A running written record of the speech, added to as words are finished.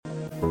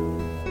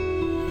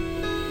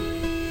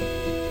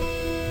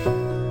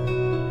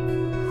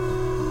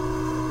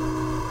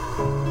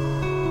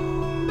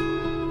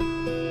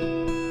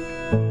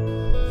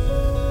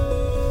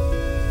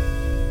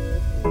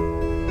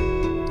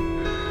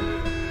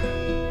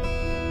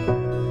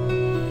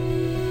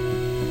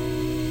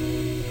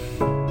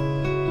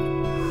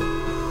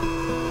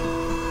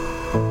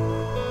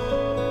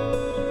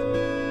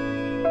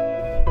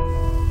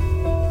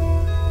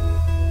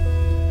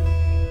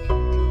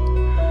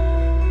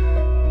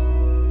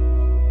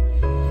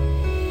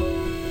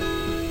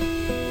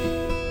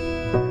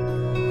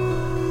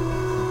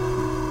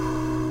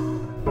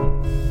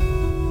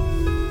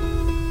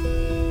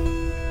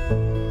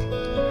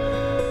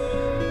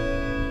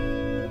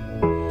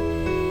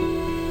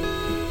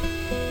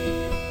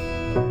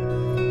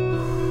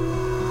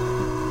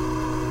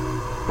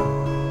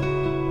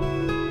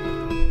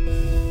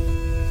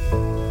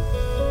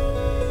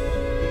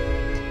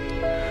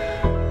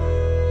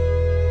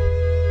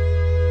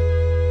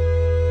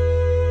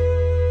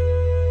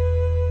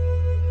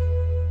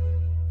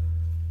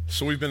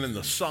So we've been in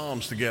the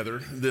Psalms together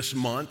this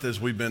month as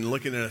we've been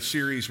looking at a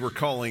series we're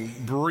calling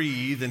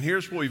Breathe. And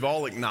here's what we've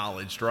all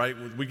acknowledged, right?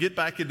 We get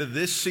back into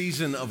this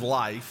season of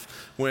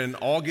life when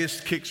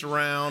August kicks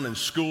around and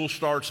school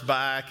starts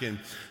back and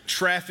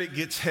traffic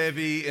gets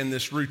heavy and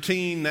this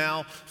routine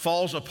now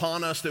falls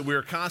upon us that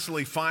we're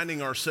constantly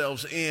finding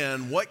ourselves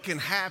in. What can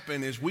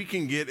happen is we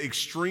can get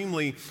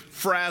extremely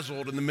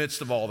frazzled in the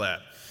midst of all that.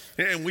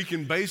 And we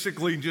can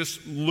basically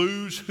just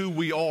lose who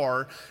we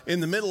are in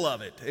the middle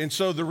of it. And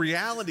so the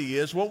reality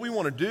is what we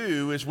want to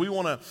do is we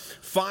want to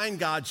find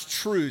God's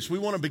truths. We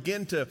want to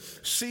begin to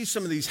see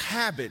some of these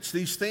habits,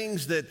 these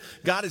things that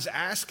God is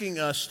asking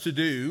us to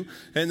do,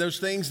 and those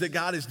things that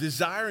God is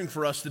desiring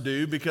for us to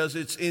do, because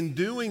it's in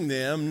doing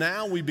them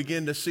now we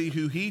begin to see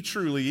who He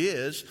truly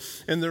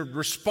is. And the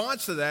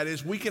response to that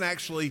is we can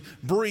actually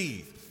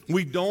breathe.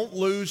 We don't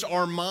lose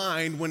our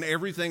mind when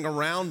everything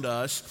around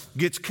us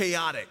gets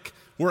chaotic.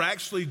 We're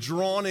actually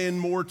drawn in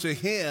more to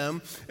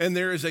Him, and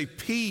there is a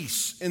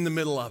peace in the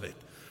middle of it,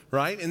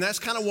 right? And that's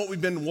kind of what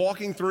we've been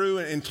walking through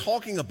and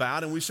talking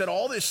about. And we said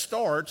all this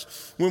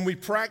starts when we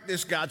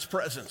practice God's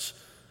presence,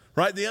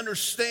 right? The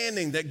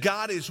understanding that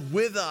God is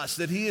with us,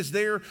 that He is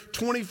there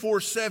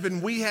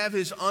 24/7. We have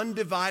His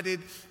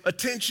undivided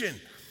attention.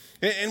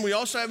 And we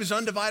also have His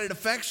undivided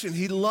affection.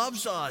 He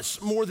loves us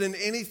more than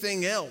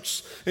anything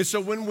else. And so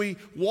when we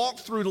walk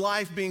through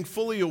life being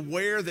fully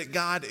aware that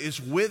God is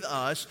with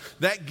us,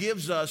 that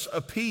gives us a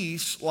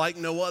peace like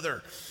no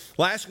other.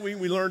 Last week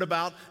we learned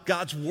about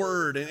God's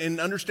Word and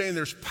understanding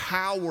there's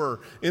power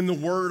in the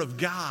Word of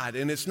God.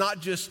 And it's not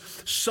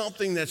just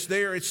something that's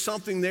there, it's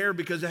something there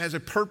because it has a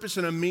purpose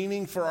and a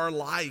meaning for our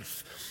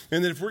life.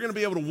 And that if we're going to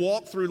be able to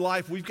walk through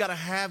life, we've got to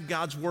have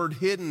God's Word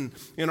hidden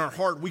in our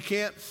heart. We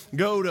can't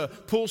go to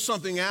pull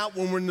something out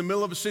when we're in the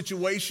middle of a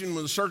situation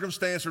with a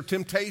circumstance or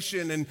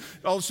temptation and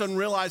all of a sudden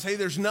realize, hey,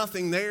 there's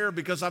nothing there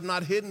because I've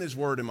not hidden His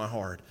Word in my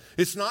heart.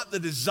 It's not the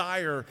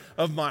desire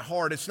of my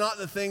heart. It's not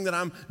the thing that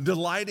I'm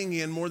delighting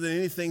in more than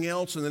anything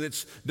else, and that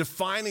it's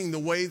defining the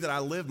way that I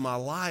live my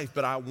life,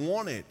 but I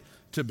want it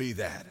to be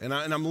that. And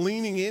I'm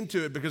leaning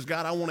into it because,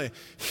 God, I want to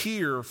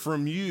hear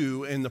from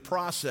You in the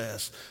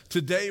process.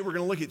 Today we're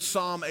going to look at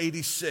Psalm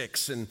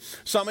 86. And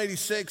Psalm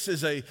 86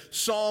 is a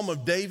psalm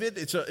of David.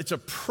 It's a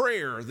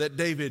prayer that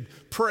David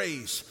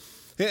prays.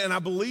 And I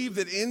believe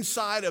that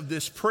inside of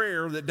this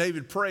prayer that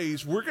David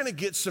prays, we're going to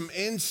get some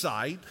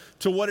insight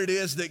to what it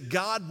is that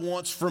God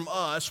wants from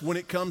us when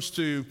it comes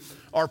to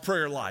our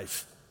prayer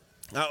life.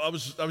 I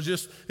was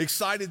just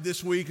excited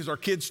this week as our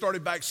kids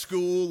started back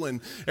school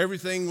and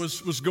everything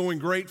was going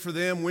great for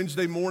them.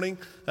 Wednesday morning,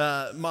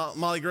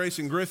 Molly Grace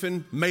and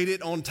Griffin made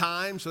it on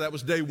time. So that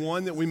was day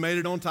one that we made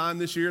it on time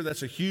this year.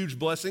 That's a huge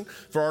blessing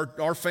for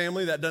our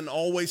family. That doesn't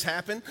always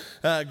happen.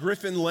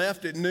 Griffin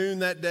left at noon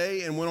that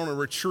day and went on a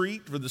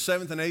retreat for the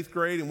 7th and 8th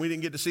grade, and we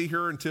didn't get to see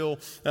her until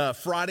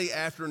Friday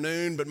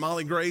afternoon. But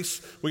Molly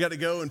Grace, we got to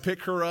go and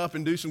pick her up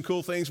and do some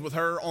cool things with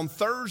her. On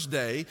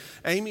Thursday,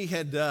 Amy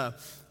had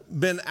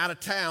been out of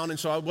town, and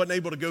so I wasn't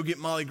able to go get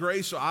Molly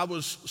Grace, so I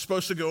was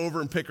supposed to go over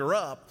and pick her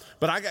up,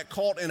 but I got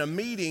caught in a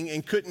meeting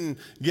and couldn't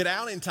get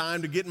out in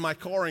time to get in my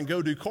car and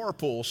go do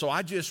carpool, so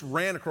I just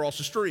ran across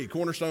the street.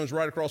 Cornerstone's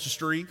right across the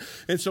street,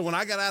 and so when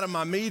I got out of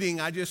my meeting,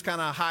 I just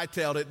kind of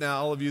hightailed it.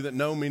 Now, all of you that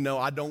know me know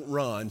I don't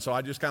run, so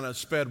I just kind of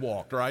sped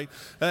walked, right?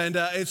 And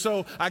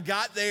so I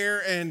got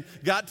there and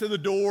got to the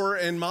door,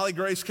 and Molly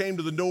Grace came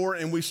to the door,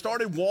 and we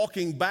started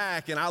walking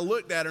back, and I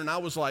looked at her, and I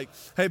was like,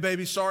 hey,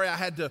 baby, sorry I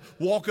had to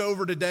walk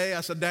over today.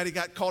 I said, Daddy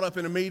got caught up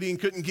in a meeting,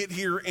 couldn't get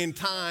here in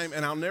time.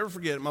 And I'll never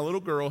forget it. My little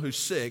girl, who's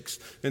 6,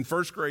 in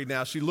first grade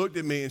now, she looked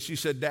at me and she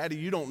said, Daddy,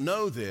 you don't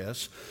know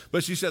this,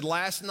 but she said,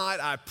 last night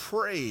I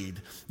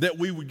prayed that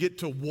we would get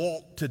to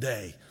walk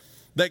today,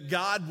 that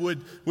God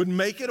would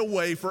make it a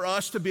way for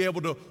us to be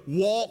able to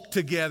walk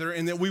together,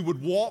 and that we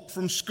would walk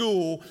from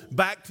school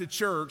back to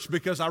church,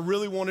 because I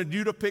really wanted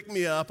you to pick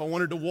me up. I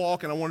wanted to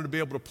walk, and I wanted to be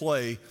able to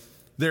play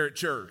there at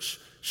church.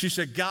 She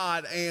said,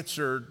 God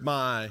answered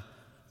my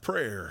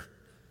prayer.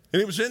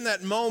 And it was in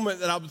that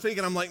moment that I was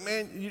thinking, I'm like,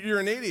 man, you're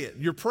an idiot.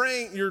 You're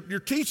praying, you're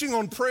teaching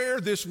on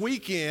prayer this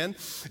weekend,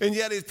 and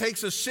yet it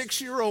takes a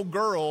 6-year-old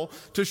girl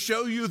to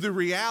show you the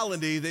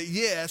reality that,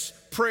 yes,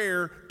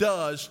 prayer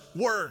does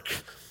work,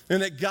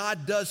 and that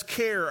God does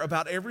care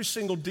about every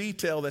single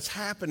detail that's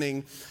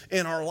happening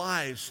in our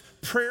lives.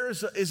 Prayer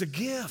is a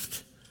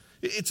gift.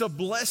 It's a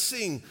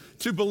blessing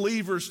to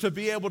believers to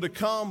be able to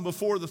come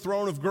before the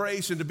throne of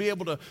grace and to be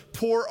able to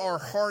pour our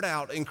heart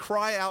out and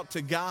cry out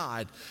to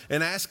God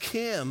and ask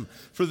Him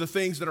for the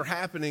things that are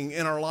happening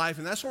in our life.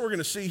 And that's what we're going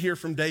to see here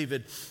from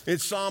David in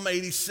Psalm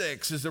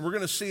 86, is that we're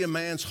going to see a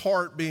man's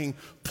heart being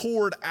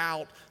poured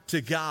out to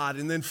God.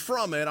 And then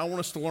from it, I want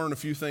us to learn a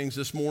few things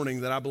this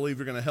morning that I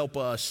believe are going to help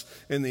us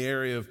in the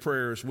area of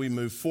prayer as we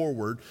move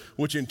forward,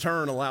 which in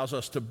turn allows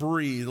us to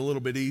breathe a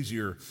little bit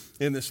easier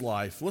in this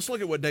life. Let's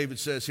look at what David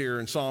says here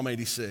in Psalm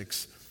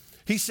 86.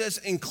 He says,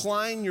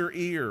 incline your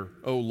ear,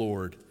 O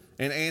Lord,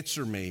 and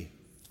answer me,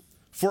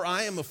 for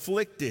I am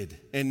afflicted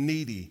and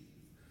needy.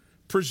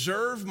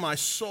 Preserve my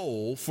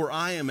soul, for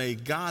I am a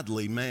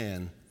godly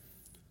man.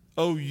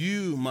 O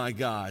you, my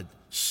God,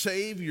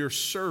 save your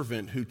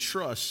servant who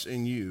trusts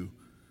in you.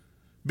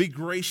 Be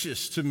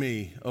gracious to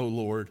me, O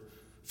Lord,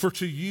 for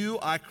to you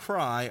I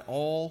cry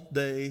all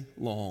day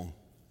long.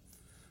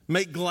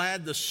 Make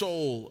glad the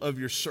soul of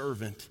your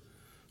servant.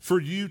 For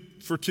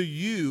to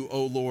you,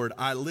 O Lord,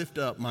 I lift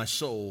up my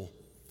soul.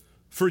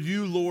 For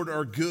you, Lord,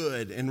 are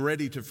good and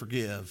ready to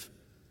forgive,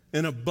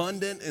 and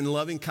abundant in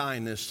loving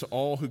kindness to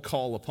all who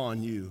call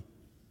upon you.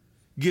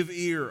 Give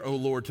ear, O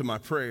Lord, to my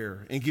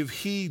prayer, and give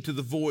heed to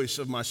the voice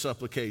of my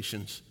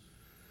supplications.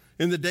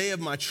 In the day of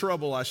my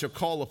trouble I shall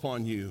call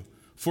upon you,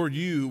 for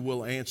you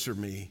will answer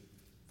me.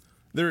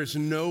 There is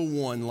no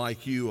one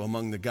like you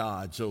among the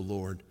gods, O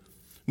Lord,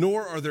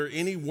 nor are there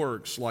any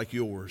works like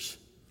yours.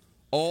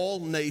 All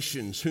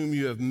nations whom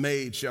you have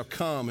made shall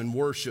come and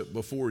worship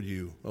before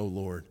you, O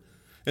Lord,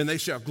 and they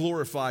shall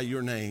glorify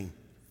your name.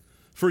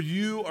 For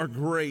you are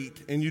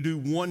great and you do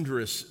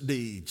wondrous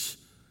deeds.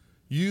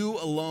 You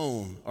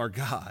alone are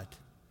God.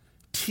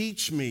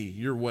 Teach me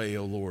your way,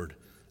 O Lord.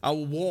 I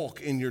will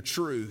walk in your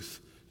truth.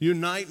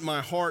 Unite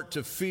my heart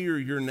to fear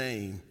your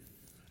name.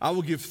 I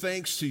will give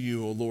thanks to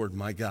you, O Lord,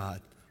 my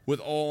God,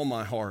 with all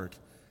my heart,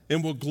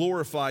 and will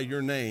glorify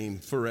your name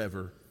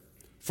forever.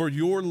 For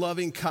your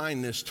loving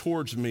kindness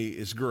towards me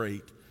is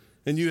great,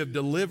 and you have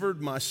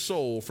delivered my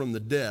soul from the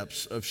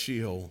depths of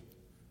Sheol.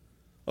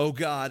 O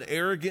God,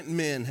 arrogant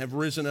men have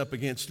risen up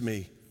against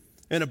me,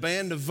 and a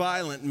band of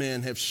violent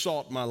men have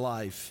sought my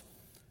life.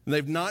 And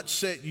they've not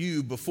set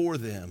you before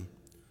them.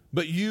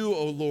 But you,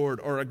 O Lord,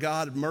 are a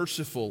God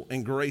merciful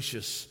and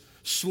gracious,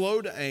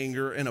 slow to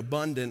anger and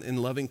abundant in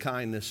loving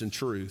kindness and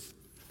truth.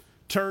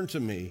 Turn to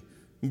me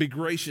and be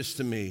gracious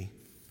to me.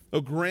 O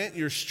grant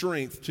your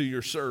strength to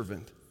your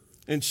servant,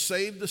 and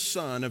save the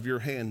son of your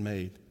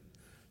handmaid.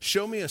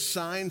 Show me a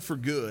sign for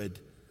good,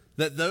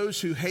 that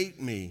those who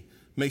hate me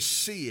may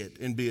see it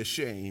and be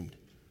ashamed,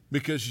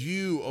 because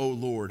you, O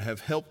Lord,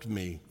 have helped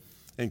me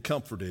and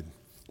comforted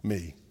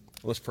me.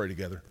 Let's pray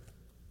together.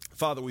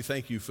 Father, we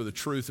thank you for the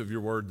truth of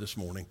your word this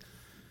morning.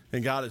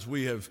 And God, as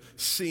we have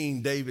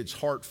seen David's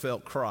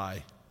heartfelt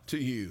cry to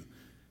you,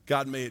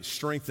 God, may it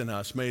strengthen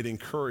us, may it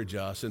encourage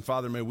us. And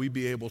Father, may we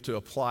be able to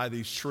apply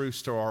these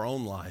truths to our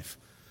own life.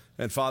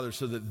 And Father,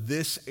 so that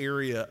this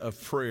area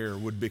of prayer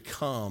would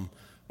become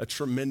a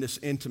tremendous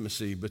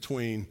intimacy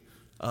between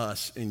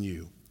us and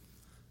you.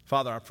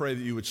 Father, I pray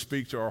that you would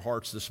speak to our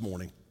hearts this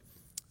morning.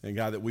 And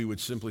God, that we would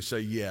simply say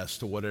yes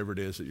to whatever it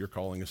is that you're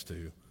calling us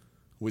to.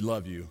 We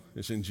love you.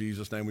 It's in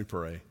Jesus' name we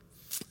pray.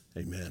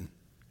 Amen.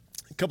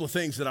 A couple of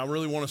things that I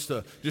really want us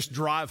to just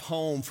drive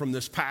home from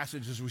this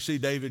passage as we see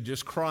David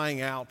just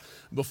crying out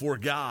before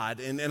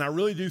God. And I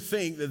really do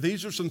think that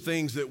these are some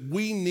things that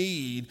we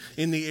need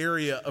in the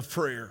area of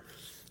prayer.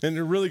 And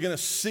they're really going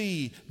to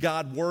see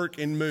God work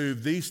and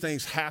move. These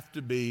things have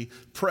to be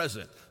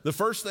present. The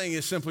first thing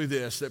is simply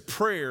this, that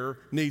prayer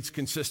needs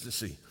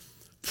consistency.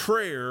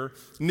 Prayer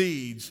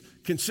needs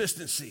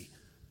consistency.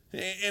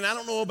 And I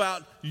don't know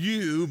about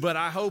you, but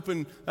I hope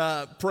and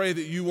pray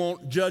that you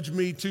won't judge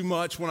me too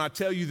much when I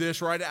tell you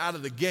this right out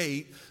of the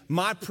gate.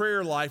 My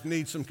prayer life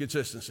needs some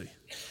consistency,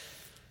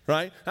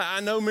 right?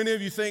 I know many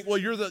of you think, well,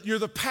 you're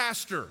the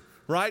pastor,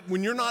 right?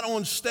 When you're not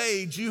on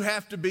stage, you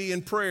have to be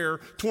in prayer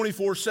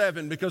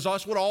 24/7 because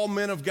that's what all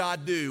men of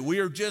God do. We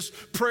are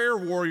just prayer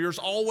warriors,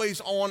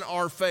 always on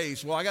our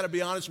face. Well, I got to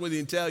be honest with you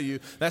and tell you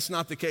that's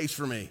not the case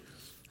for me.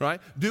 Right?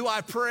 Do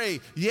I pray?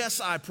 Yes,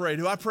 I pray.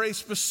 Do I pray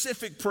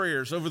specific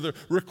prayers over the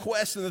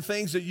requests and the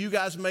things that you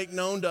guys make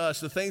known to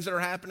us, the things that are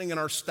happening in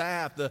our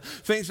staff, the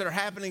things that are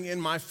happening in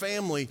my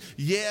family?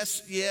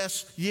 Yes,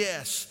 yes,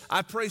 yes.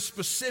 I pray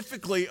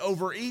specifically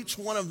over each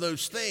one of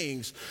those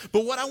things.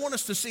 But what I want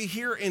us to see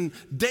here in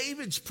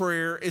David's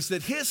prayer is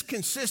that his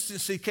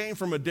consistency came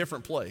from a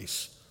different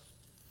place.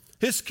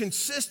 His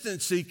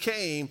consistency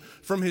came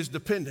from his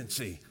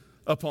dependency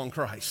upon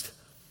Christ,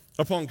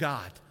 upon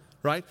God.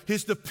 Right?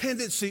 His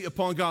dependency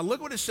upon God.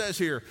 Look what it says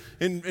here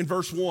in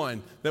verse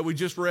 1 that we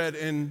just read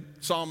in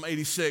Psalm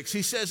 86.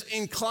 He says,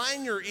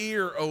 "Incline your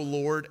ear, O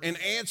Lord, and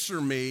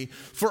answer me,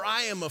 for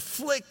I am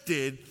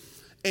afflicted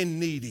and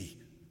needy."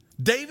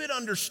 David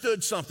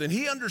understood something.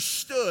 He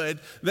understood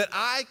that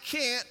I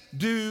can't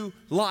do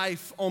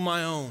life on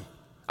my own.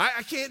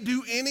 I can't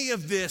do any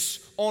of this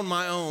on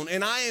my own,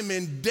 and I am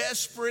in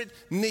desperate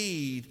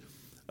need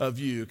of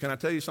you. Can I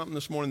tell you something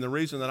this morning? The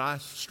reason that I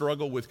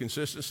struggle with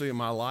consistency in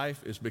my life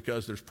is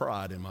because there's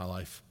pride in my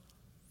life.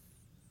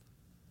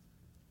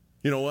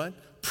 You know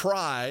what?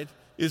 Pride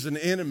is an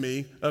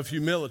enemy of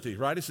humility,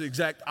 right? It's the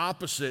exact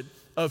opposite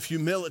of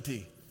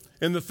humility.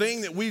 And the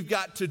thing that we've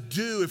got to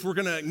do if we're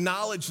going to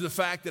acknowledge the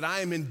fact that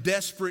I am in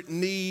desperate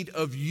need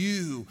of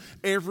you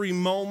every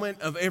moment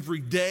of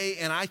every day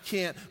and I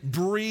can't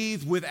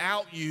breathe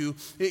without you,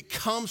 it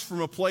comes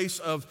from a place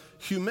of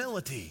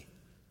humility.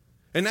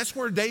 And that's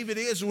where David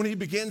is when he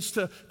begins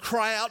to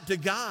cry out to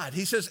God.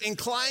 He says,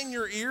 "Incline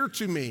your ear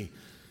to me."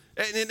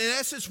 And in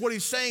essence, what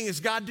he's saying is,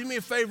 God, do me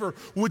a favor.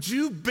 Would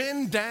you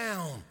bend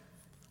down?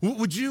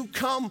 Would you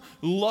come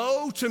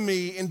low to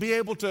me and be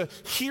able to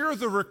hear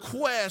the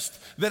request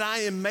that I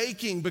am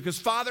making? Because,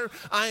 Father,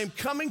 I am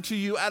coming to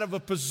you out of a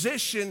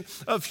position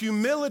of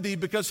humility,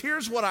 because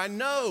here's what I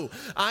know.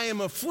 I am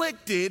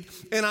afflicted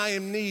and I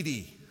am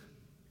needy.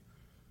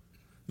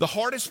 The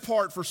hardest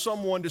part for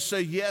someone to say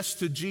yes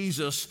to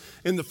Jesus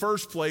in the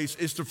first place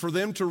is for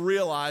them to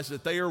realize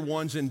that they are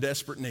ones in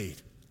desperate need.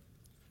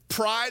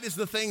 Pride is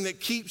the thing that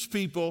keeps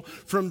people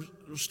from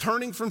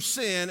turning from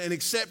sin and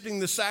accepting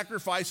the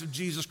sacrifice of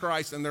Jesus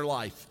Christ in their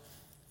life.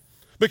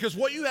 Because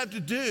what you have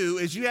to do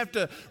is you have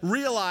to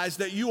realize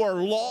that you are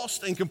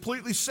lost and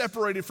completely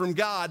separated from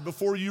God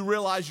before you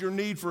realize your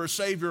need for a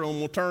Savior and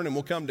will turn and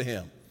will come to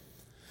Him.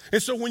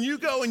 And so when you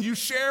go and you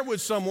share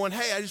with someone,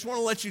 hey, I just want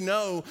to let you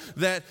know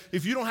that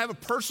if you don't have a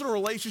personal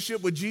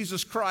relationship with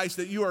Jesus Christ,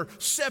 that you are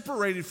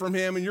separated from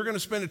Him and you're going to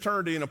spend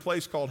eternity in a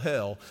place called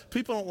hell,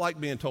 people don't like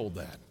being told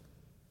that.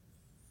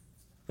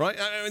 Right?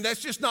 I mean,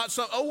 that's just not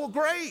something, oh, well,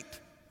 great.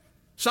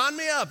 Sign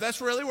me up. That's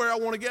really where I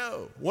want to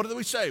go. What do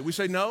we say? We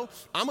say, no,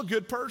 I'm a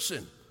good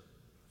person.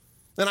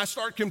 And I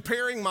start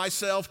comparing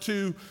myself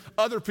to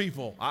other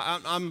people.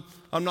 I'm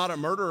not a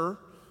murderer.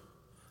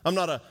 I'm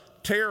not a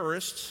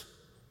terrorist.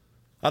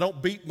 I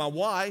don't beat my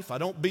wife. I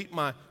don't beat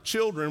my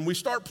children. We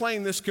start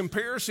playing this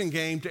comparison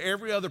game to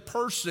every other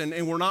person,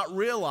 and we're not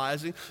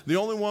realizing the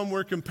only one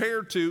we're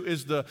compared to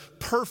is the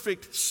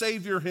perfect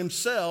Savior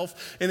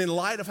Himself. And in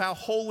light of how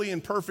holy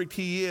and perfect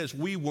He is,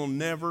 we will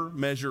never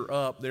measure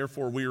up.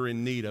 Therefore, we are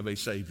in need of a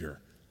Savior.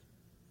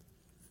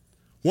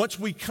 Once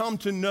we come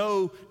to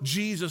know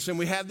Jesus and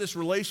we have this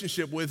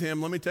relationship with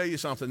Him, let me tell you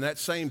something. That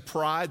same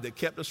pride that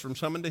kept us from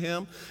coming to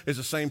Him is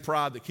the same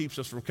pride that keeps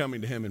us from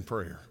coming to Him in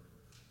prayer.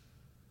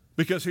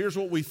 Because here's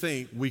what we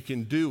think: we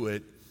can do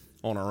it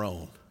on our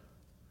own.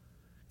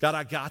 God,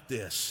 I got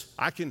this.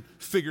 I can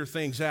figure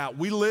things out.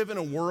 We live in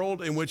a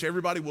world in which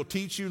everybody will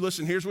teach you,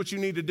 listen, here's what you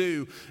need to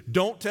do.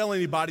 Don't tell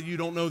anybody you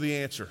don't know the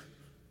answer.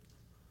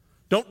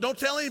 Don't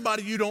tell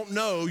anybody you don't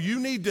know. You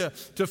need to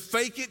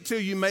fake it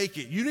till you make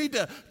it. You need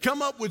to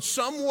come up with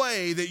some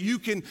way that you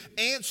can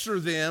answer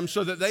them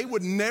so that they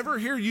would never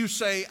hear you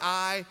say,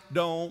 I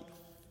don't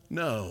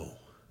know.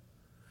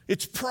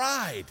 It's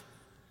pride.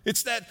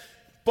 It's that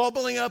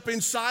bubbling up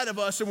inside of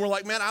us, and we're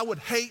like, man, I would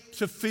hate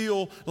to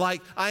feel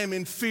like I am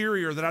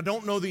inferior, that I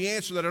don't know the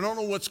answer, that I don't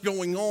know what's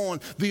going on.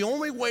 The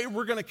only way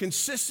we're going to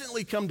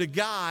consistently come to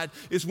God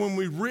is when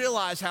we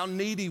realize how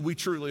needy we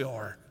truly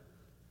are.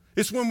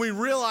 It's when we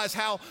realize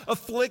how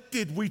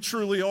afflicted we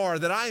truly are,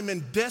 that I am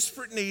in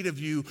desperate need of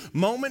you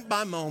moment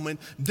by moment,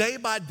 day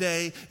by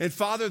day. And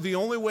Father, the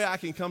only way I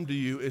can come to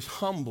you is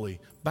humbly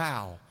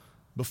bow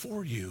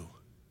before you.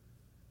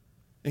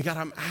 And God,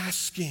 I'm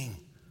asking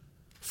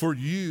for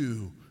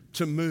you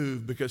to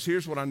move, because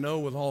here's what I know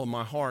with all of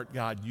my heart,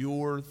 God,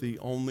 you're the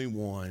only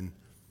one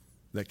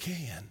that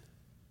can.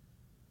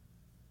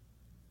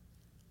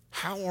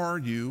 How are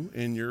you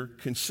in your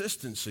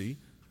consistency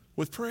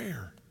with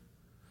prayer?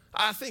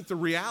 I think the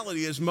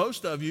reality is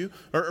most of you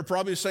are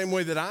probably the same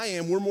way that I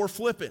am. We're more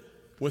flippant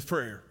with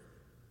prayer,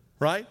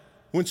 right?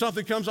 When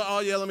something comes up, oh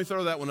yeah, let me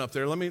throw that one up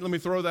there. Let me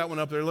throw that one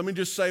up there. Let me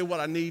just say what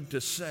I need to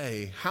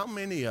say. How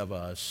many of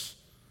us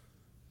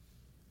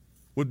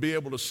would be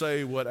able to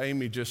say what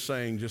Amy just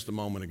sang just a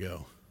moment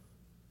ago?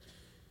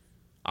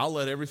 I'll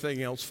let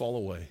everything else fall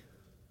away.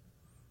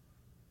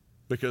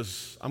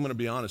 Because I'm going to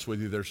be honest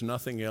with you, there's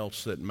nothing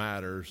else that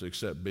matters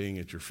except being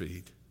at your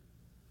feet.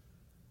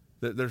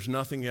 There's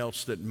nothing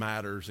else that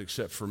matters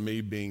except for me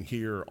being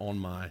here on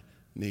my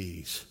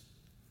knees.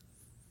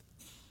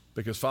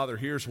 Because, Father,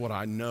 here's what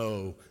I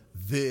know.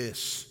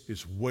 This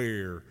is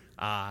where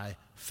I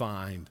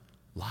find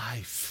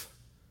life.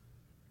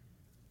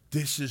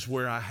 This is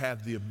where I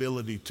have the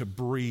ability to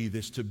breathe,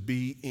 is to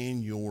be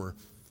in your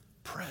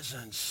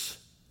presence.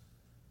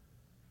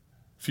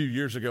 A few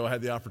years ago, I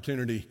had the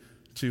opportunity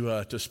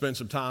to spend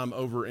some time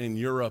over in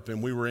Europe,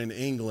 and we were in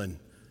England.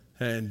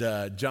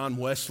 And John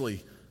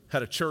Wesley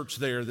had a church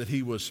there that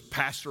he was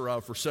pastor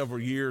of for several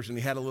years, and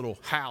he had a little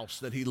house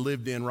that he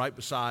lived in right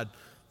beside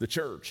the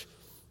church.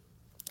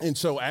 And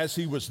so as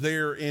he was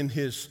there in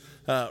his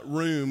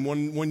room,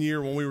 one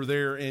year when we were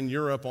there in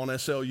Europe on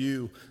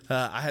SLU,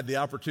 I had the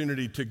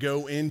opportunity to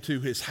go into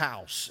his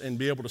house and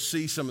be able to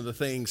see some of the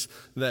things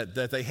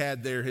that they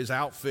had there, his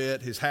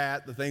outfit, his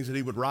hat, the things that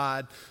he would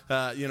ride.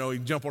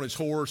 He'd jump on his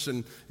horse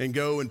and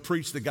go and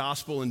preach the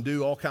gospel and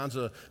do all kinds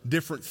of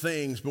different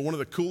things. But one of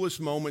the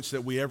coolest moments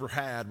that we ever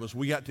had was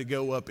we got to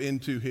go up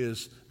into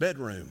his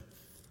bedroom.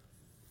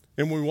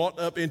 And when we walked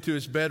up into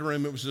his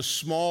bedroom, it was a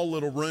small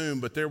little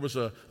room, but there was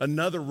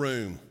another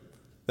room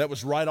that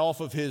was right off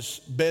of his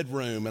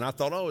bedroom. And I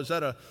thought, oh, is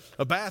that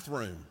a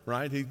bathroom,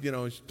 right? He's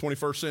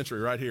 21st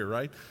century right here,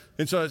 right?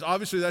 And so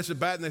obviously that's a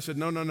bath. And they said,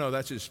 no,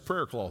 that's his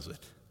prayer closet.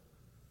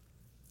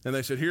 And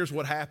they said, here's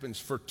what happens.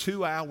 For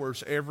 2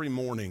 hours every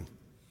morning,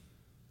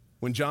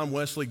 when John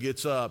Wesley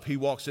gets up, he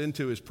walks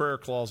into his prayer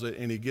closet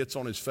and he gets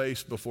on his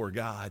face before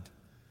God,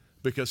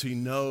 because he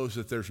knows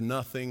that there's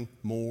nothing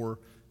more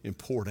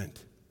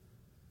important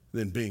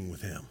than being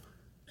with him.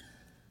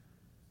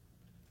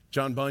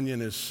 John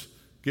Bunyan is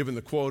given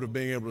the quote of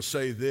being able to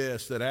say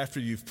this, that after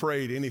you've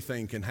prayed,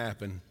 anything can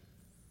happen.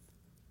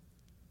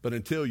 But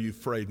until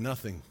you've prayed,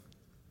 nothing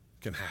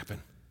can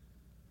happen.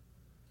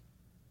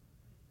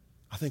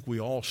 I think we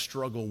all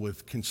struggle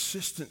with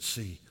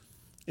consistency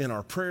in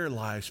our prayer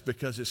lives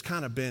because it's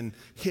kind of been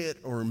hit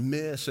or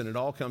miss, and it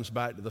all comes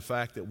back to the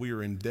fact that we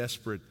are in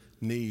desperate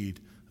need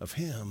of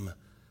Him.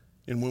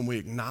 And when we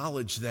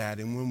acknowledge that,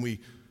 and when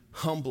we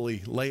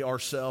humbly lay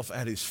ourselves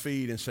at His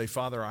feet and say,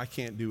 Father, I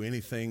can't do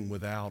anything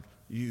without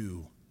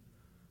You.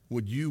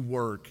 Would You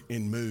work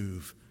and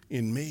move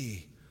in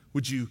me?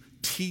 Would You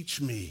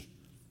teach me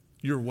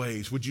Your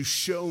ways? Would You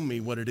show me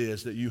what it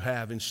is that You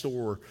have in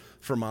store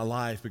for my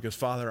life? Because,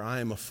 Father, I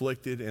am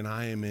afflicted and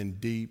I am in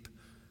deep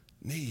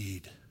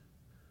need.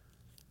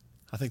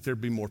 I think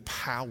there'd be more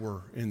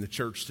power in the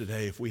church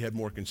today if we had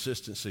more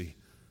consistency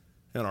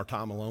in our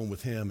time alone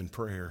with Him in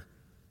prayer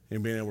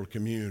and being able to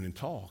commune and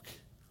talk.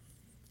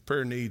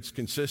 Prayer needs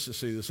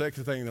consistency. The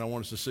second thing that I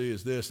want us to see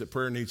is this, that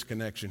prayer needs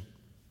connection.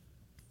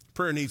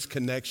 Prayer needs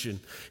connection.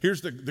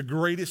 Here's the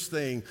greatest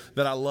thing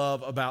that I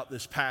love about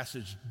this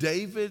passage.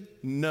 David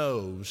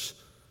knows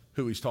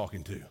who he's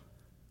talking to.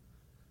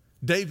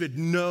 David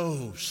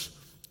knows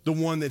the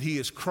one that he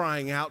is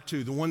crying out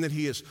to, the one that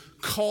he is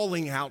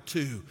calling out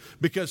to,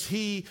 because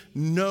he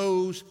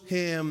knows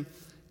Him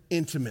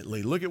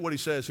intimately. Look at what he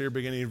says here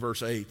beginning in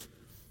verse 8.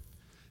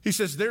 He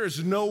says, there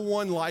is no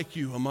one like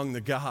You among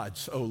the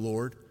gods, O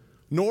Lord,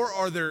 nor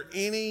are there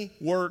any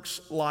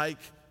works like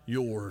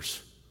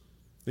Yours.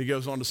 He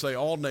goes on to say,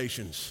 all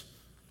nations,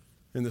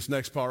 in this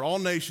next part, all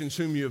nations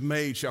whom You have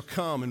made shall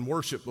come and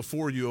worship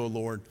before You, O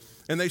Lord,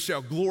 and they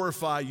shall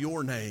glorify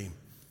Your name.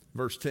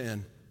 Verse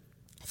 10,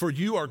 for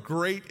You are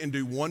great and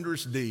do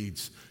wondrous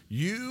deeds.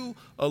 You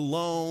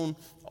alone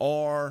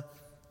are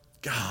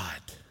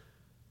God.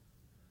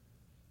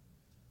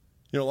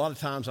 You know, a lot of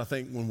times I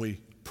think when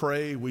we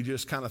pray, we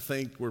just kind of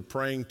think we're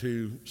praying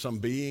to some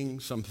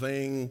being,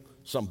 something,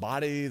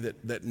 somebody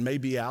that may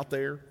be out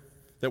there,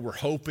 that we're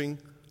hoping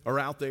are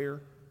out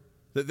there.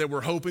 That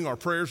we're hoping our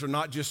prayers are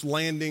not just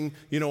landing,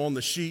 on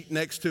the sheet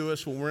next to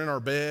us when we're in our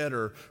bed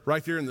or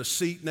right there in the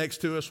seat next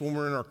to us when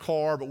we're in our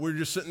car, but we're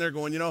just sitting there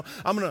going,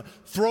 I'm going to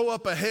throw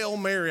up a Hail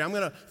Mary. I'm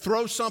going to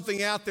throw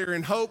something out there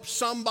and hope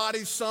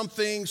somebody,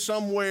 something,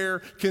 somewhere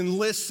can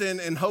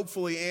listen and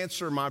hopefully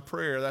answer my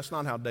prayer. That's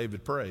not how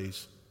David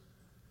prays.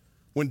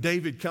 When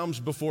David comes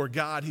before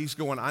God, he's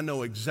going, I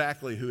know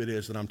exactly who it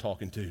is that I'm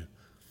talking to.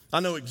 I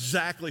know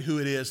exactly who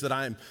it is that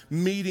I'm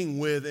meeting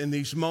with in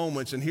these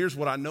moments. And here's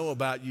what I know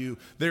about You.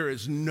 There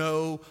is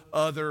no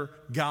other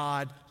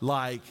God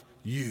like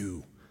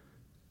You.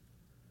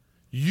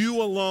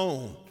 You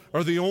alone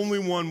are the only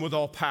one with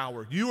all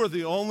power. You are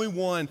the only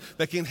one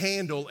that can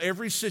handle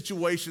every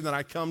situation that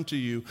I come to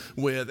You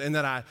with and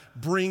that I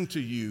bring to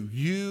You.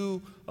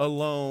 You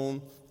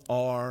alone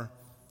are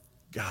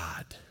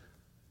God.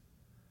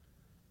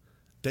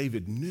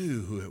 David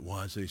knew who it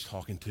was that he's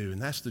talking to,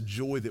 and that's the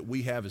joy that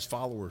we have as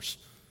followers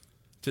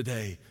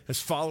today, as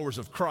followers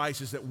of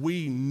Christ, is that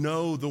we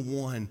know the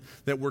one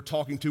that we're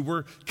talking to.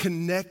 We're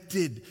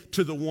connected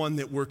to the one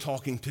that we're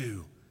talking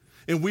to.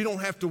 And we don't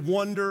have to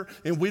wonder,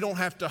 and we don't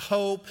have to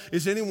hope.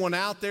 Is anyone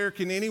out there?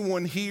 Can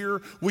anyone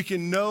hear? We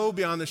can know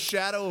beyond the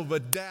shadow of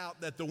a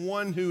doubt that the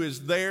one who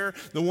is there,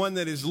 the one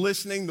that is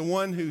listening, the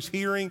one who's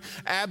hearing,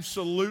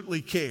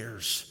 absolutely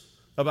cares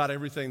about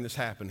everything that's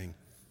happening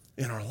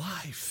in our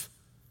life.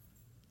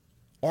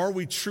 Are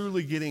we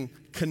truly getting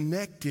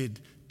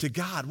connected to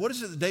God? What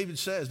is it that David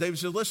says? David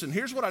said, listen,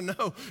 here's what I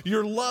know.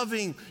 You're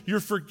loving, you're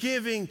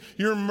forgiving,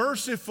 you're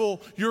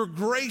merciful, you're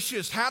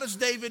gracious. How does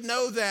David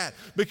know that?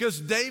 Because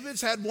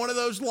David's had one of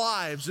those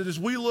lives that as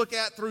we look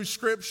at through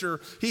Scripture,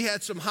 he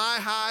had some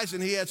high highs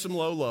and he had some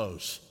low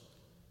lows.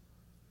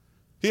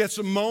 He had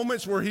some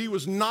moments where he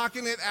was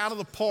knocking it out of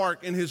the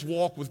park in his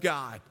walk with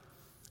God.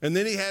 And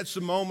then he had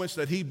some moments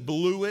that he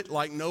blew it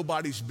like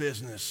nobody's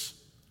business.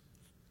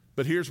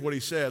 But here's what he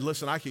said,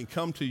 listen, I can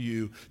come to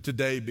You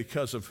today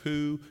because of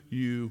who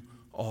You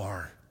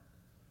are.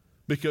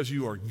 Because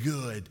You are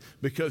good,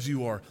 because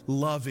You are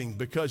loving,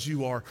 because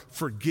You are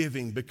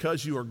forgiving,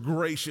 because You are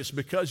gracious,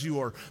 because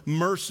You are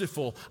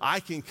merciful. I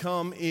can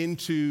come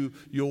into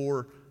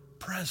Your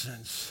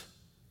presence.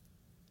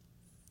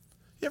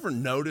 You ever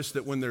notice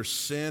that when there's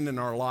sin in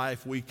our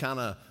life, we kind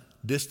of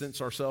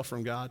distance ourselves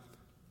from God?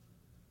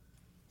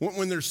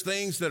 When there's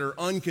things that are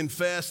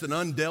unconfessed and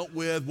undealt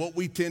with, what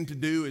we tend to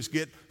do is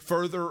get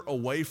further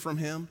away from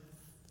Him.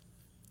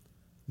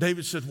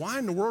 David said, why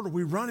in the world are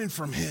we running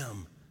from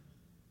Him?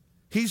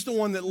 He's the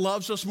one that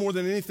loves us more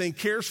than anything,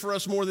 cares for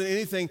us more than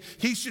anything.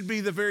 He should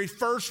be the very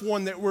first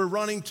one that we're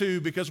running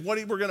to, because what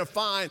we're going to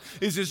find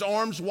is His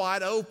arms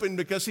wide open,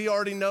 because He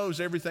already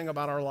knows everything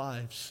about our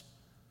lives.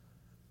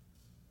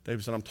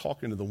 David said, I'm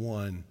talking to the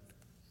one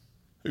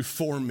who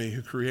formed me,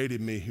 who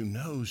created me, who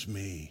knows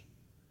me.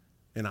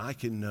 And I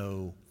can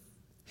know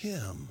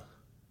Him.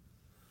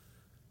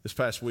 This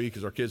past week,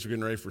 as our kids were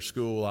getting ready for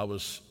school, I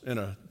was in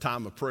a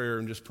time of prayer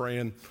and just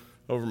praying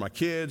over my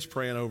kids,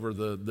 praying over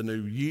the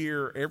new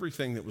year,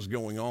 everything that was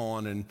going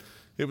on. And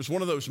It was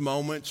one of those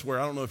moments where,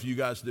 I don't know if you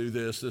guys do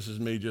this. This is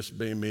me just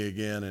being me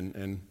again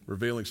and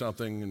revealing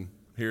something, and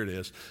here it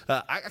is.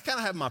 I kind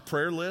of have my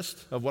prayer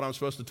list of what I'm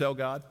supposed to tell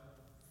God,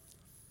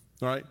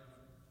 all right?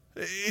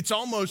 It's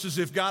almost as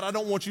if, God, I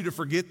don't want you to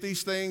forget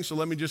these things, so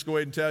let me just go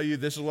ahead and tell you,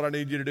 this is what I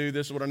need you to do,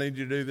 this is what I need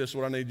you to do, this is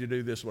what I need you to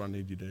do, this is what I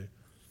need you to do.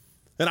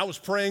 And I was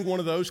praying one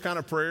of those kind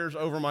of prayers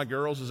over my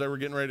girls as they were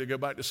getting ready to go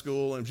back to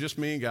school, and it was just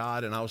me and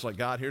God, and I was like,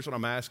 God, here's what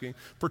I'm asking.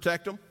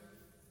 Protect them.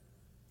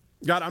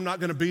 God, I'm not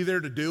going to be there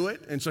to do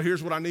it, and so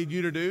here's what I need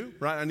you to do,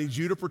 right? I need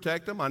you to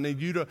protect them. I need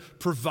you to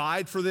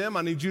provide for them.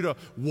 I need you to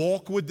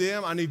walk with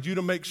them. I need you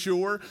to make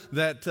sure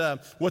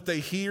that what they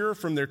hear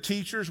from their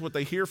teachers, what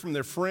they hear from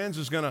their friends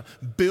is going to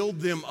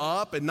build them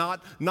up and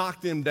not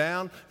knock them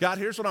down. God,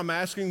 here's what I'm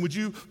asking. Would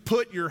you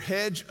put your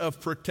hedge of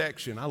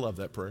protection? I love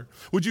that prayer.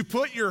 Would you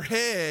put your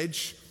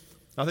hedge,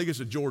 I think it's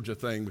a Georgia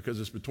thing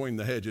because it's between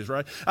the hedges,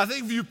 right? I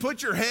think if you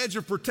put your hedge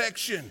of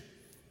protection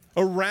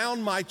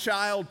around my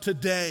child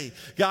today,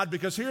 God,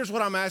 because here's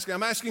what I'm asking.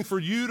 I'm asking for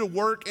you to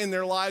work in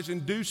their lives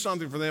and do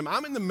something for them.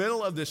 I'm in the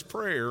middle of this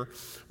prayer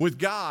with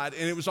God,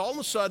 and it was all of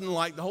a sudden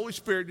like the Holy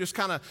Spirit just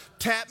kind of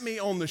tapped me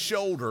on the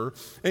shoulder,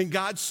 and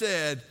God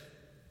said,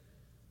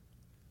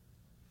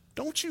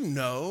 don't you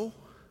know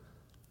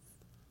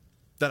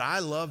that I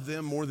love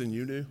them more than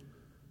you do?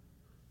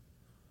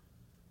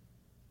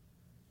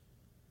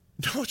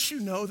 Don't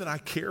you know that I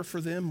care for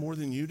them more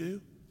than you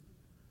do?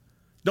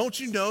 Don't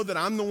you know that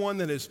I'm the one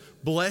that has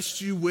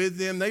blessed you with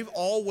them? They've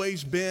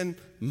always been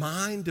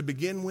mine to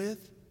begin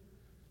with,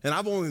 and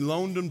I've only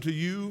loaned them to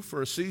you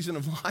for a season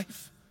of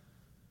life.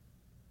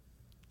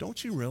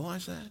 Don't you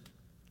realize that?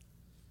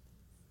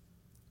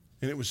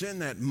 And it was in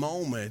that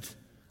moment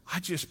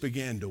I just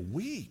began to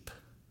weep.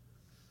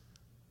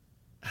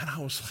 And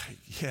I was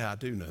like, yeah, I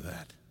do know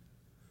that.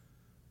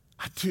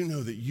 I do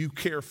know that you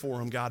care for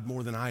them, God,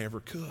 more than I ever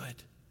could.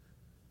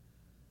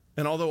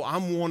 And although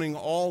I'm wanting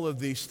all of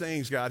these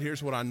things, God,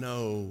 here's what I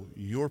know.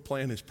 Your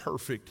plan is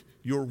perfect.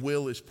 Your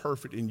will is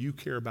perfect. And you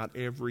care about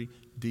every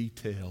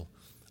detail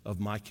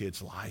of my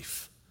kid's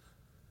life.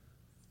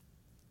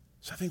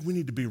 So I think we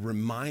need to be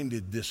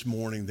reminded this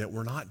morning that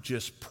we're not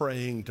just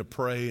praying to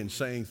pray and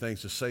saying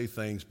things to say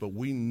things, but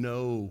we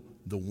know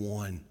the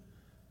one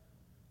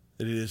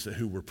that it is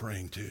who we're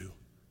praying to.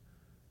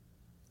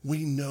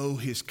 We know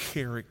his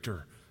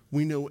character.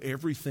 We know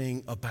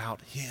everything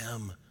about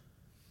him.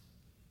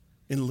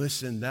 And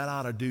listen, that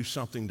ought to do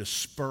something to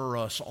spur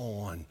us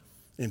on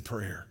in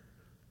prayer.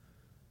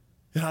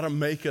 It ought to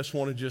make us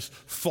want to just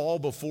fall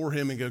before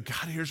him and go,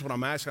 God, here's what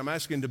I'm asking. I'm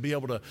asking to be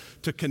able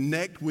to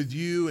connect with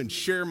you and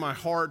share my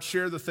heart,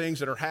 share the things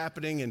that are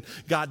happening. And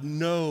God,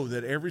 know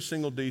that every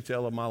single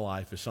detail of my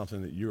life is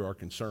something that you are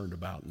concerned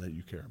about and that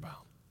you care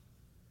about.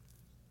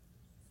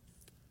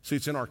 See,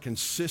 it's in our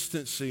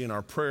consistency in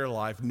our prayer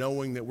life,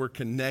 knowing that we're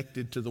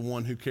connected to the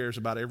one who cares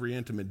about every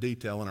intimate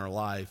detail in our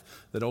life,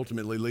 that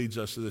ultimately leads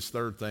us to this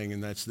third thing,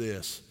 and that's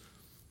this.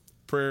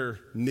 Prayer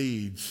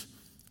needs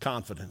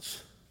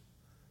confidence.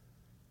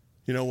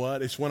 You know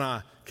what? It's when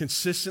I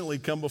consistently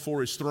come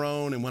before his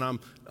throne and when I'm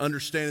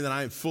understanding that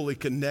I am fully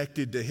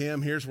connected to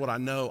him, here's what I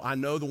know. I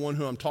know the one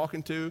who I'm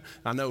talking to.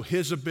 I know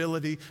his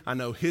ability. I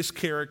know his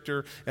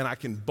character, and I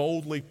can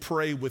boldly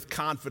pray with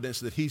confidence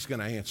that he's going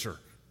to answer.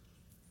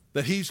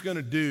 That he's going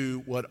to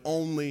do what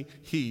only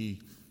he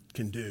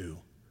can do.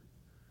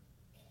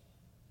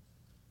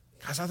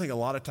 Guys, I think a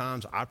lot of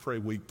times I pray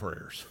weak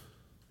prayers.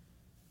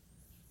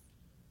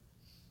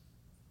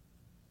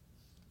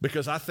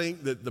 Because I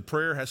think that the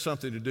prayer has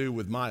something to do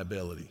with my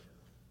ability.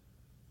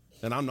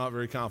 And I'm not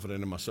very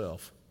confident in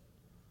myself.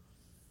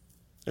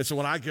 And so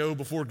when I go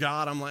before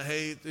God, I'm like,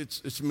 hey,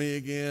 it's me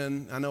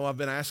again. I know I've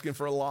been asking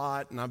for a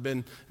lot, and I've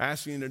been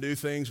asking you to do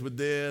things with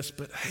this,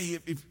 but hey,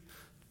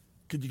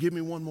 could you give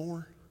me one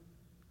more?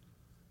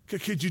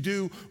 Could you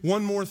do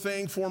one more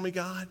thing for me,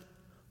 God?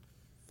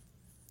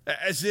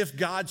 As if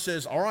God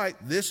says, all right,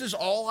 this is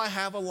all I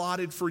have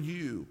allotted for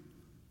you.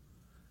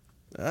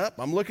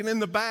 I'm looking in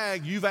the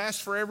bag. You've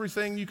asked for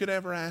everything you could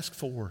ever ask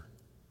for.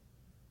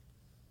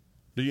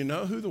 Do you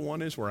know who the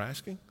one is we're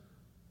asking?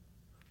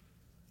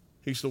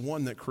 He's the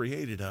one that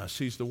created us.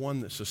 He's the one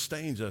that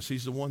sustains us.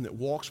 He's the one that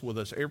walks with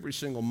us every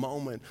single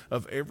moment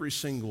of every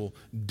single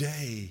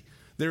day.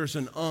 There's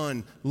an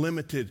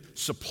unlimited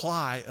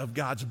supply of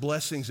God's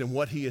blessings and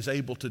what he is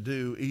able to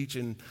do each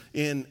in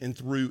and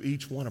through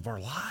each one of our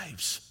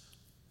lives.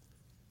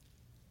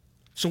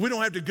 So we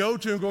don't have to go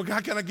to him and go,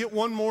 God, can I get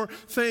one more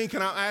thing?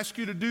 Can I ask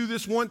you to do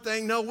this one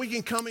thing? No, we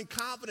can come in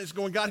confidence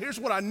going, God, here's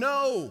what I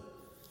know.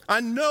 I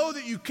know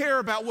that you care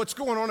about what's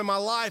going on in my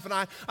life,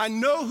 and I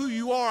know who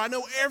you are. I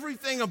know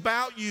everything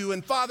about you.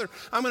 And Father,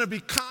 I'm going to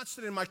be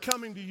constant in my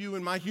coming to you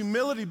and my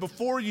humility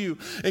before you.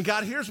 And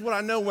God, here's what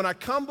I know. When I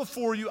come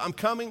before you, I'm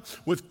coming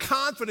with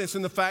confidence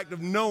in the fact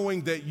of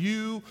knowing that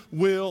you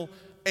will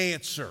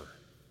answer.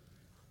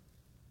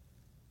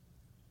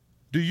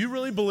 Do you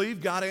really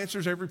believe God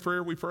answers every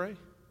prayer we pray?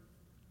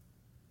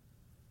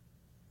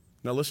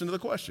 Now listen to the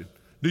question.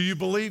 Do you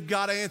believe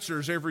God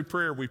answers every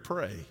prayer we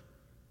pray?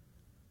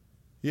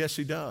 Yes,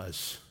 he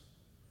does.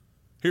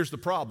 Here's the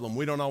problem.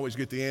 We don't always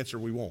get the answer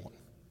we want.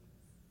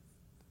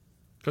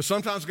 Because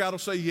sometimes God will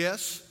say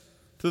yes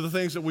to the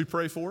things that we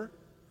pray for.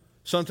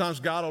 Sometimes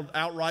God will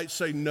outright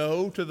say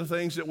no to the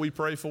things that we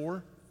pray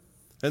for.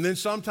 And then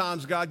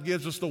sometimes God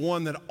gives us the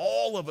one that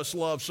all of us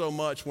love so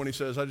much when he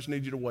says, I just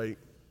need you to wait.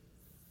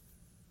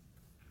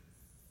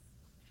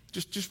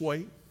 Just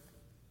wait.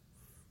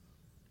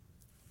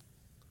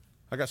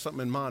 I got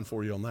something in mind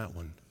for you on that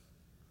one.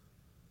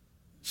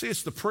 See,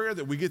 it's the prayer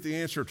that we get the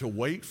answer to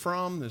wait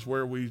from is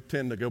where we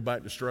tend to go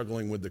back to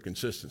struggling with the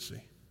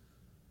consistency.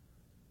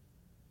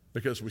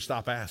 Because we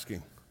stop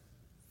asking.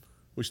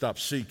 We stop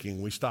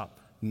seeking. We stop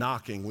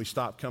knocking. We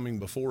stop coming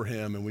before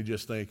him, and we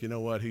just think, you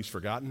know what, he's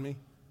forgotten me.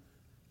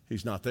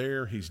 He's not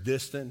there. He's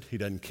distant. He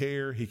doesn't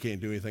care. He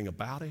can't do anything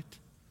about it.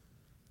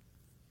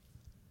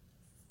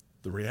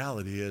 The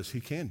reality is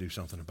he can do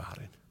something about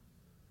it.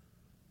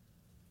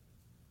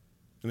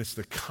 And it's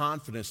the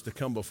confidence to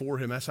come before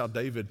him. That's how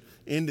David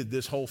ended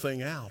this whole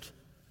thing out.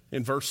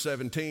 In verse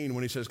 17,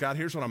 when he says, God,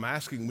 here's what I'm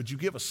asking. Would you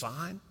give a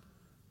sign?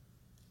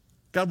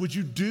 God, would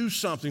you do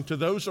something to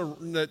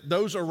that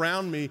those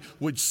around me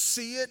would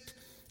see it?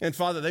 And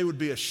Father, they would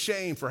be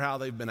ashamed for how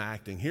they've been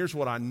acting. Here's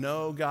what I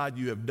know, God,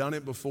 you have done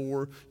it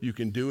before. You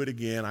can do it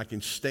again. I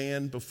can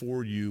stand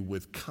before you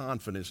with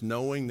confidence,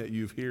 knowing that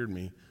you've heard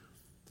me.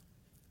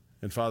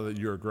 And Father, that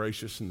you are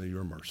gracious and that you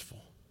are merciful.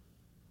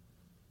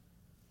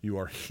 You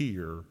are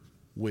here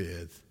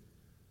with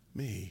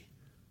me.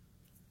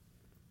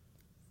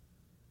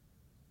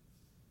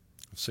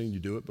 I've seen you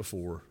do it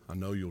before. I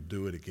know you'll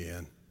do it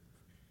again.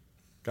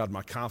 God,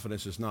 my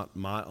confidence is not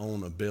my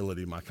own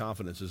ability. My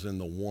confidence is in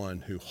the one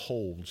who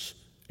holds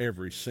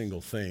every single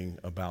thing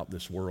about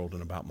this world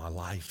and about my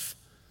life.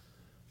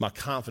 My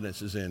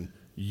confidence is in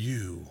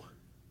you,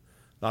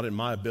 not in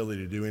my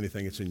ability to do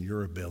anything. It's in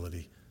your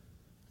ability.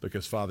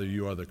 Because, Father,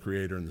 you are the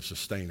creator and the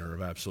sustainer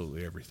of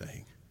absolutely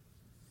everything.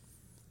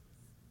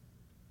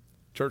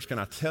 Church, can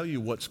I tell you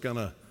what's going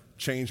to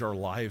change our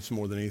lives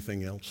more than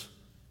anything else?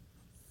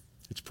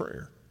 It's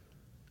prayer.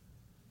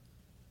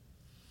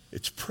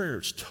 It's prayer.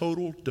 It's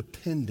total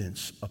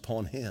dependence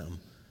upon him,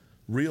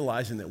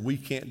 realizing that we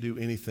can't do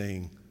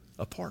anything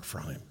apart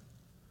from him.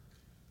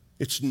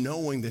 It's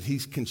knowing that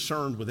he's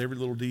concerned with every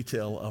little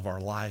detail of our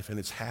life, and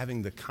it's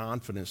having the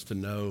confidence to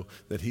know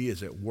that he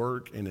is at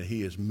work and that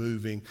he is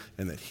moving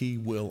and that he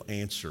will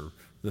answer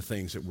the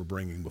things that we're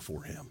bringing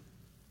before him.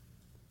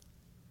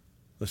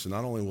 Listen,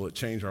 not only will it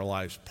change our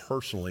lives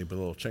personally, but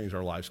it will change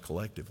our lives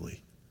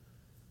collectively.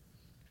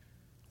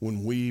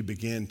 When we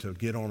begin to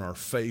get on our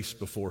face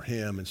before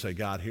him and say,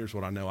 God, here's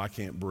what I know. I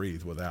can't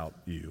breathe without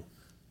you.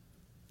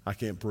 I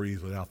can't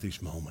breathe without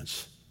these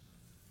moments.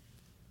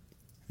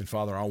 And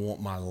Father, I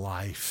want my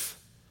life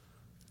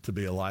to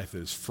be a life that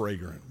is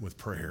fragrant with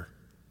prayer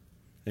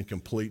and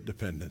complete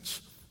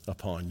dependence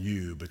upon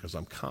you because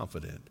I'm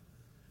confident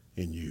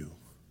in you.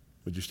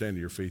 Would you stand to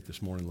your feet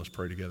this morning? Let's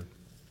pray together.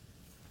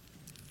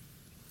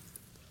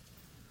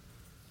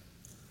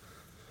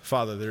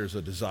 Father, there's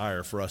a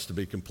desire for us to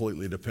be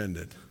completely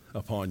dependent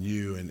upon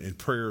you, and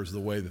prayer is the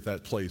way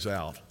that plays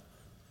out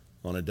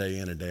on a day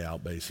in and day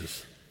out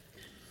basis.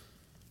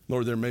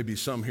 Lord, there may be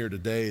some here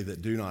today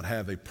that do not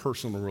have a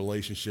personal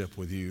relationship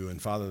with you,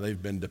 and Father,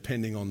 they've been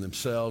depending on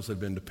themselves, they've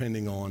been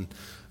depending on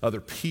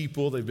other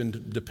people, they've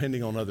been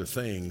depending on other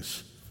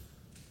things.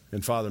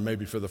 And Father,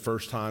 maybe for the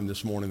first time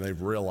this morning, they've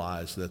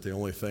realized that the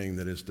only thing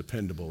that is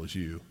dependable is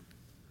you.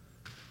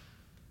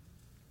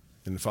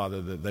 And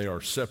Father, that they are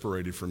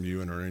separated from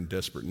you and are in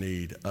desperate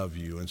need of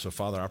you. And so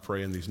Father, I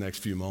pray in these next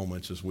few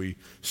moments as we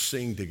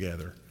sing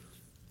together,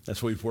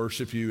 as we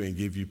worship you and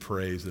give you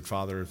praise, that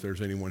Father, if there's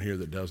anyone here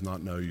that does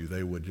not know you,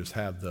 they would just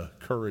have the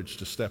courage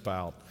to step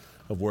out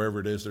of wherever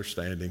it is they're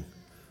standing.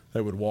 They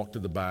would walk to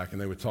the back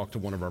and they would talk to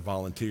one of our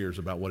volunteers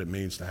about what it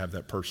means to have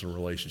that personal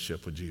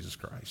relationship with Jesus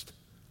Christ.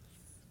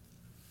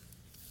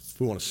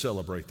 We want to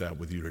celebrate that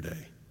with you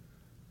today.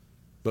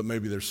 But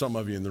maybe there's some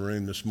of you in the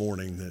room this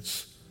morning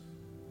that's,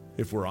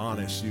 if we're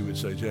honest, you would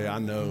say, Jay, I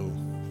know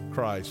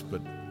Christ,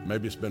 but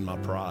maybe it's been my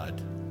pride.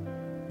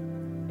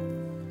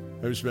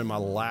 Maybe it's been my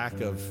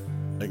lack of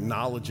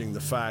acknowledging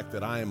the fact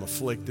that I am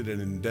afflicted and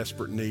in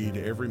desperate need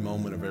every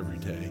moment of every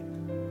day.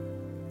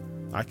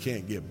 I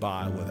can't get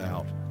by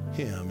without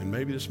him. And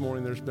maybe this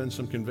morning there's been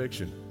some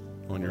conviction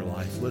on your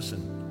life.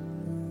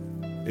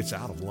 Listen, it's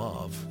out of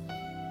love.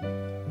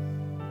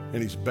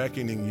 And he's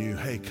beckoning you,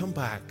 hey, come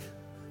back.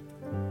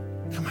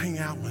 Come hang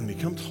out with me.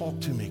 Come talk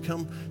to me.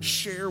 Come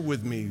share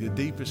with me the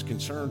deepest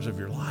concerns of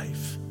your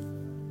life.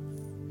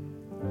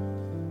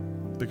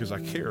 Because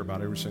I care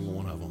about every single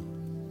one of them.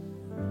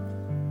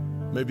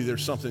 Maybe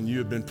there's something you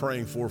have been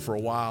praying for a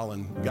while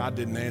and God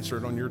didn't answer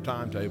it on your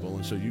timetable,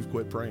 and so you've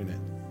quit praying it.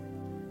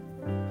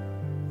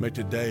 May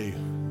today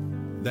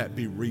that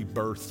be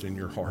rebirthed in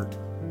your heart.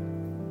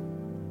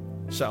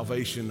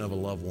 Salvation of a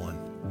loved one.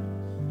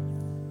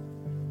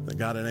 That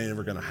God, it ain't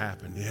ever going to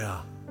happen.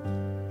 Yeah,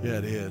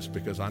 it is,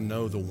 because I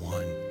know the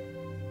one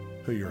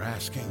who you're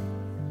asking.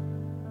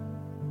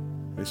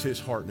 It's his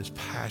heart and his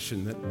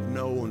passion that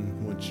no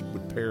one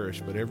would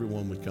perish, but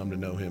everyone would come to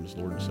know him as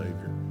Lord and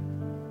Savior.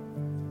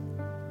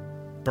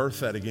 birth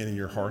that again in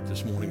your heart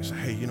this morning and say,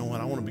 hey, you know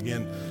what? I want to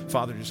begin,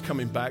 Father, just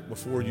coming back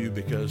before you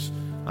because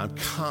I'm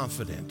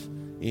confident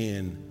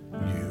in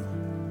you.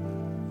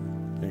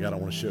 And God, I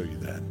want to show you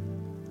that.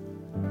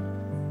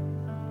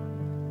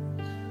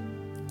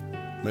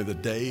 May the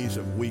days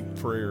of weak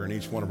prayer in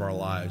each one of our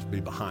lives be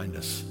behind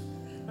us.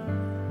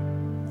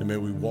 And may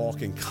we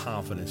walk in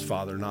confidence,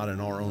 Father, not in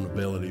our own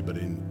ability, but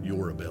in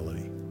your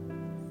ability.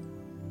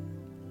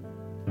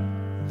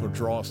 Lord,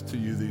 draw us to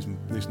you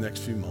these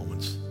next few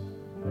moments.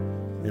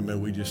 And may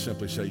we just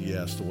simply say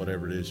yes to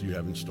whatever it is you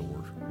have in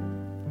store.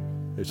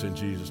 It's in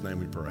Jesus' name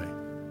we pray.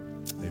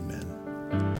 Amen.